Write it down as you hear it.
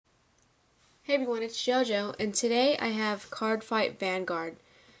Hey everyone, it's JoJo, and today I have Cardfight Vanguard.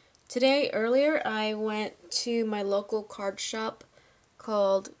 Earlier, I went to my local card shop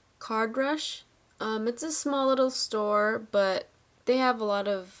called Cardrush. It's a small little store, but they have a lot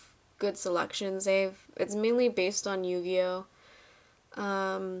of good selections. It's mainly based on Yu-Gi-Oh!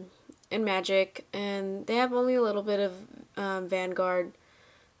 And Magic, and they have only a little bit of Vanguard,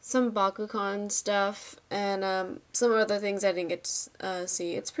 some Bakugan stuff, and some other things I didn't get to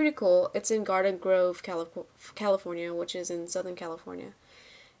see. It's pretty cool. It's in Garden Grove, California, which is in Southern California.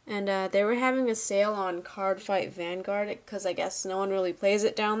 And they were having a sale on Cardfight Vanguard because I guess no one really plays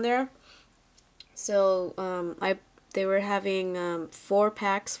it down there. So they were having 4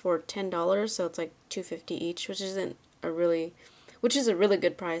 packs for $10, so it's like $2.50 each, which is a really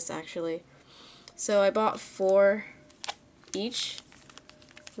good price actually. So I bought 4 each.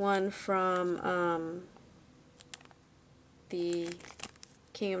 One from the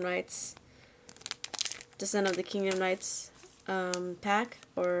Kingdom Knights, Descent of the Kingdom Knights pack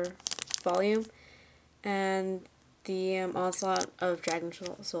or volume, and the Onslaught of Dragon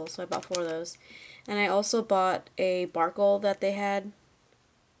Soul. So I bought 4 of those, and I also bought a Barkle that they had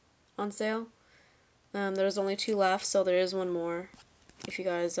on sale. There was only 2 left, so there is one more.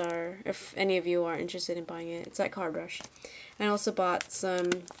 If any of you are interested in buying it, it's at Cardrush. I also bought some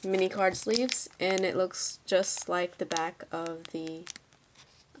mini card sleeves, and it looks just like the back of the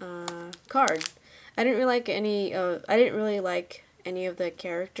card. I didn't really like any of the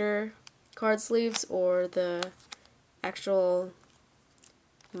character card sleeves or the actual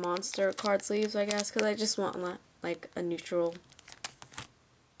monster card sleeves, I guess, because I just want like a neutral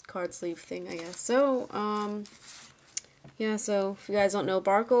card sleeve thing, I guess. So, yeah, so if you guys don't know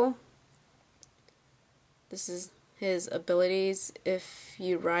Barkle, this is his abilities. If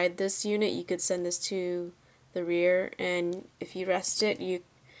you ride this unit, you could send this to the rear, and if you rest it, you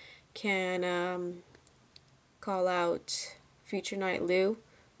can call out Future Knight Liu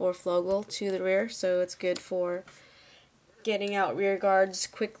or Flogel to the rear, so it's good for getting out rear guards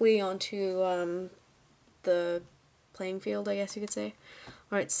quickly onto the playing field, I guess you could say.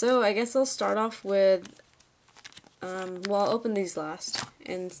 Alright, so I guess I'll start off with well, I'll open these last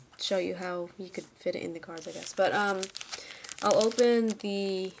and show you how you could fit it in the cards, I guess. But I'll open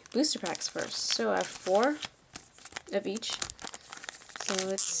the booster packs first. So I have 4 of each. So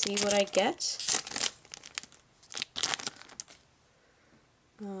let's see what I get.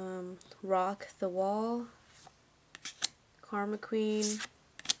 Rock the Wall, Karma Queen,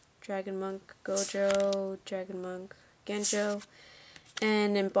 Dragon Monk Gojo, Dragon Monk Genjo,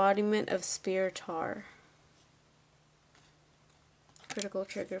 and Embodiment of Spear Tar. Critical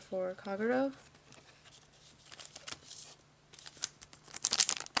trigger for Kagero.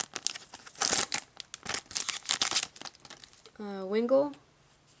 Wingle.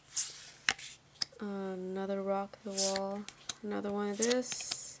 Another Rock the Wall. Another one of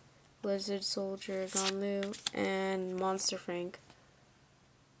this. Lizard Soldier Ganlu. And Monster Frank.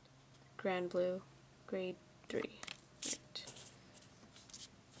 Grand Blue. Grade 3. Right.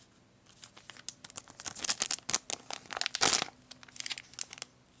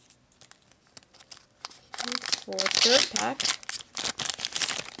 For 3rd pack,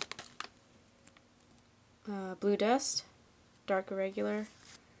 Blue Dust, Dark Irregular,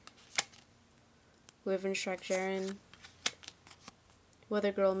 Wyvern Strike Jaren,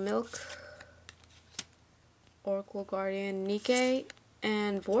 Weather Girl Milk, Oracle Guardian Nikke,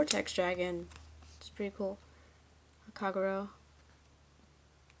 and Vortex Dragon. It's pretty cool. Kagero.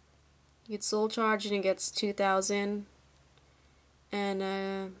 You get Soul Charge and it gets 2,000,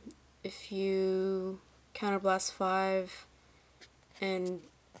 and if you Counterblast 5 and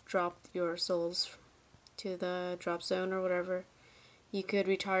drop your souls to the drop zone or whatever, you could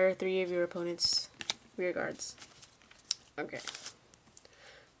retire 3 of your opponent's rear guards. Okay.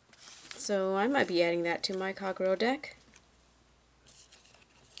 So I might be adding that to my Kagero deck.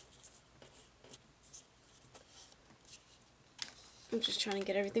 I'm just trying to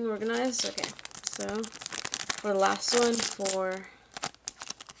get everything organized. Okay, so for the last one, for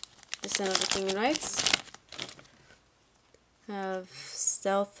Descent of the Kingdom Knights, have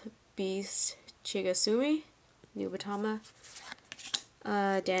Stealth Beast Chigasumi, Nubatama,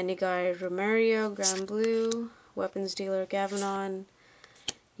 Dandy Guy Romario, Grand Blue, Weapons Dealer Gavanon,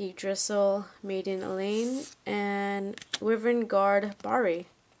 Yggdrasil, Maiden Elaine, and Wyvern Guard Bari.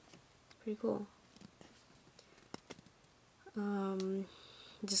 Pretty cool.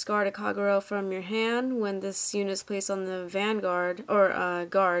 Discard a Kagero from your hand. When this unit is placed on the Vanguard, or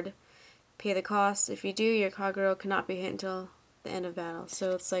guard, pay the cost. If you do, your Kagero cannot be hit until the end of battle.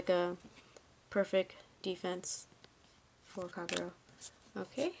 So it's like a perfect defense for Kagero.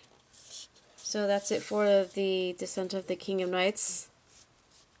 Okay, So that's it for the Descent of the King of Knights.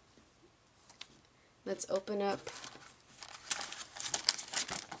 Let's open up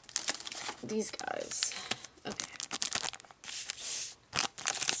these guys. Okay.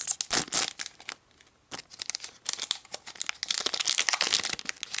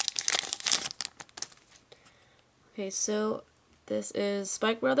 Okay, so this is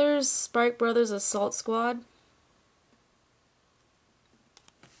Spike Brothers Assault Squad.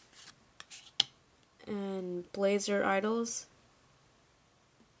 And Blazer Idols.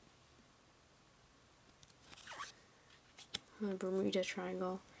 Bermuda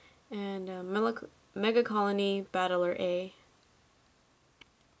Triangle. And Mega Colony Battler A.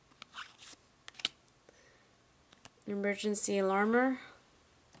 Emergency Alarmer.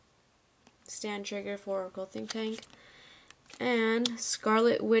 Stand Trigger for Oracle Think Tank. And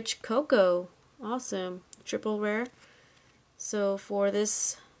Scarlet Witch Coco. Awesome. Triple rare. So for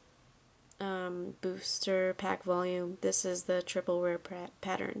this booster pack volume, this is the triple rare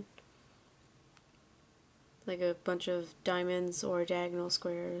pattern. Like a bunch of diamonds or diagonal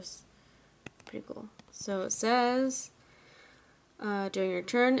squares. Pretty cool. So it says, during your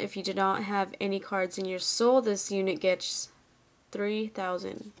turn, if you do not have any cards in your soul, this unit gets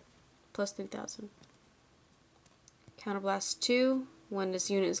 3,000. Plus 3,000. Counterblast 2. When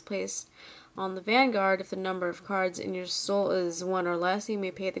this unit is placed on the Vanguard, if the number of cards in your soul is 1 or less, you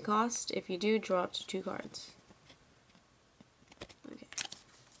may pay the cost. If you do, draw up to 2 cards. Okay.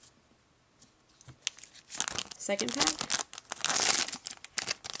 Second pack.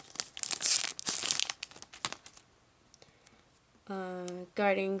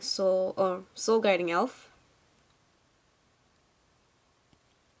 Guiding Soul, or Soul Guiding Elf.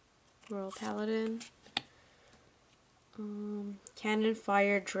 Royal Paladin. Cannon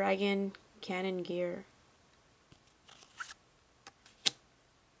Fire Dragon Cannon Gear.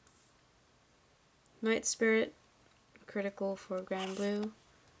 Night Spirit, critical for Grand Blue.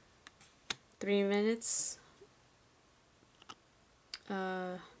 3 minutes.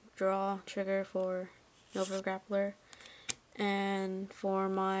 Draw trigger for Nova Grappler. And for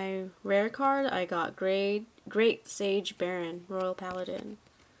my rare card, I got Great Sage Baron, Royal Paladin.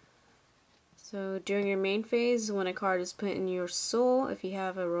 So during your main phase, when a card is put in your soul, if you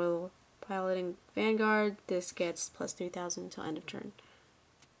have a Royal Paladin Vanguard, this gets plus 3,000 until end of turn.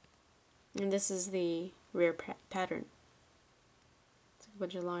 And this is the rare pattern. It's a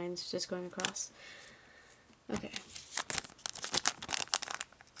bunch of lines just going across. Okay.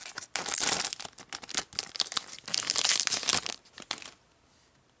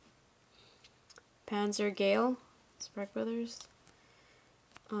 Panzer Gale, Spark Brothers.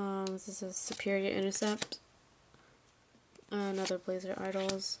 This is Superior Intercept. Another Blazer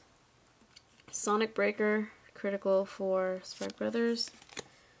Idols. Sonic Breaker, critical for Spark Brothers.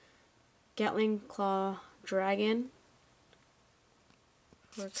 Gatling Claw Dragon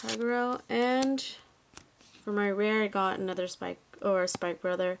for Kagero. And for my rare, I got another Spike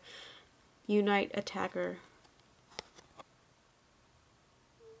Brother, Unite Attacker.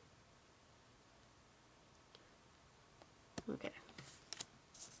 Okay.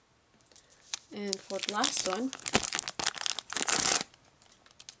 And for the last one,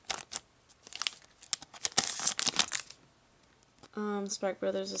 Spark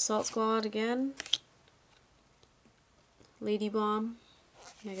Brothers Assault Squad again, Lady Bomb,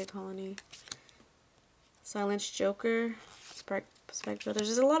 Mega Colony, Silence Joker, Spike Brothers.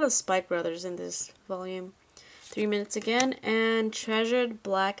 There's a lot of Spike Brothers in this volume. 3 minutes again, and Treasured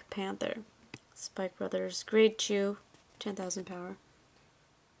Black Panther, Spike Brothers, Grade 2, 10,000 power.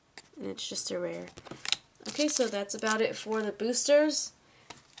 And it's just a rare. Okay, so that's about it for the boosters.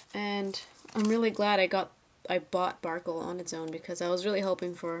 And I'm really glad I bought Barkle on its own, because I was really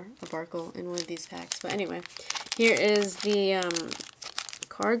hoping for a Barkle in one of these packs. But anyway, here is the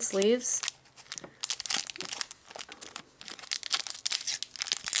card sleeves.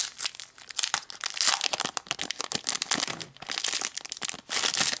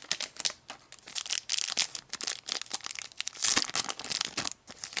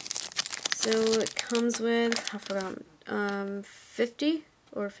 So it comes with, I forgot, 50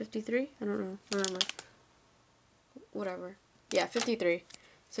 or 53? I don't know, remember. Whatever. Yeah, 53.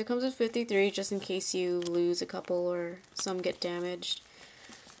 So it comes with 53 just in case you lose a couple or some get damaged.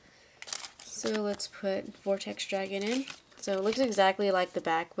 So let's put Vortex Dragon in. So it looks exactly like the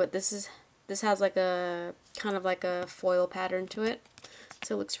back, but this has like a kind of like a foil pattern to it.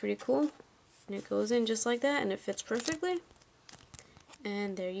 So it looks pretty cool. And it goes in just like that, and it fits perfectly.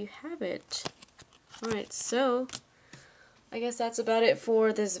 And there you have it. Alright, so I guess that's about it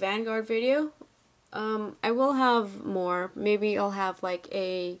for this Vanguard video. I will have more. Maybe I'll have like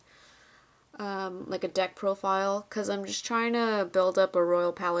a like a deck profile, because I'm just trying to build up a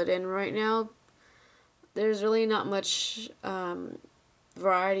Royal Paladin right now. There's really not much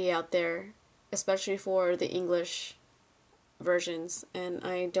variety out there, especially for the English versions, and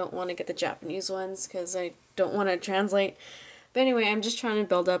I don't want to get the Japanese ones because I don't want to translate. But anyway, I'm just trying to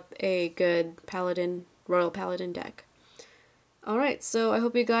build up a good Paladin, Royal Paladin deck. Alright, so I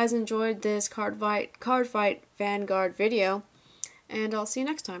hope you guys enjoyed this Cardfight Vanguard video, and I'll see you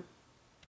next time.